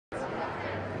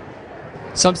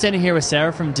So I'm standing here with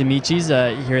Sarah from Demici's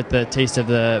here at the Taste of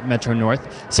the Metro North.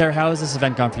 Sarah, how has this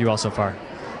event gone for you all so far?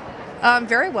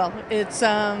 Very well. It's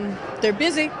they're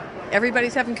busy.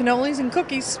 Everybody's having cannolis and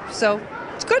cookies, so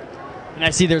it's good. And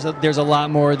I see there's a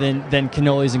lot more than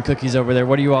cannolis and cookies over there.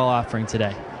 What are you all offering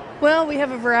today? Well, we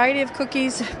have a variety of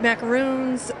cookies,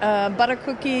 macaroons, butter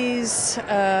cookies,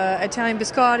 Italian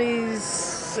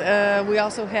biscottis. We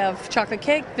also have chocolate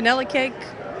cake, vanilla cake.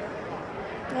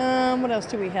 What else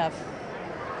do we have?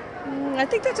 I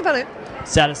think that's about it.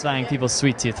 Satisfying people's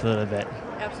sweet tooth a little bit.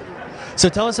 Absolutely. So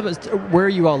tell us about where are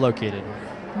you all located?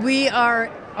 We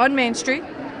are on Main Street.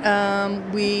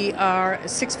 We are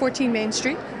 614 Main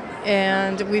Street,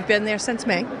 and we've been there since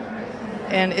May,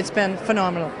 and it's been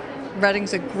phenomenal.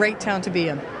 Reading's a great town to be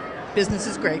in. Business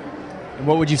is great. And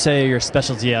what would you say are your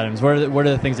specialty items? What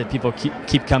are the things that people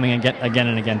keep coming again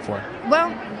and again for? Well,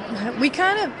 we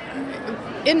kind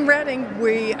of, in Reading,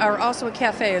 we are also a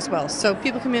cafe as well. So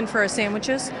people come in for our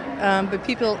sandwiches, but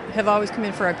people have always come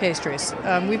in for our pastries.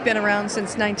 We've been around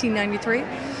since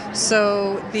 1993,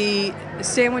 so the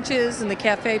sandwiches and the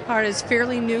cafe part is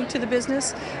fairly new to the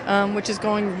business, which is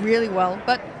going really well.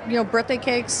 But, you know, birthday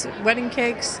cakes, wedding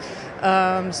cakes,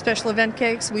 special event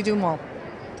cakes, we do them all.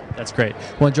 That's great.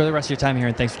 Well, enjoy the rest of your time here,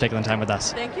 and thanks for taking the time with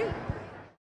us. Thank you.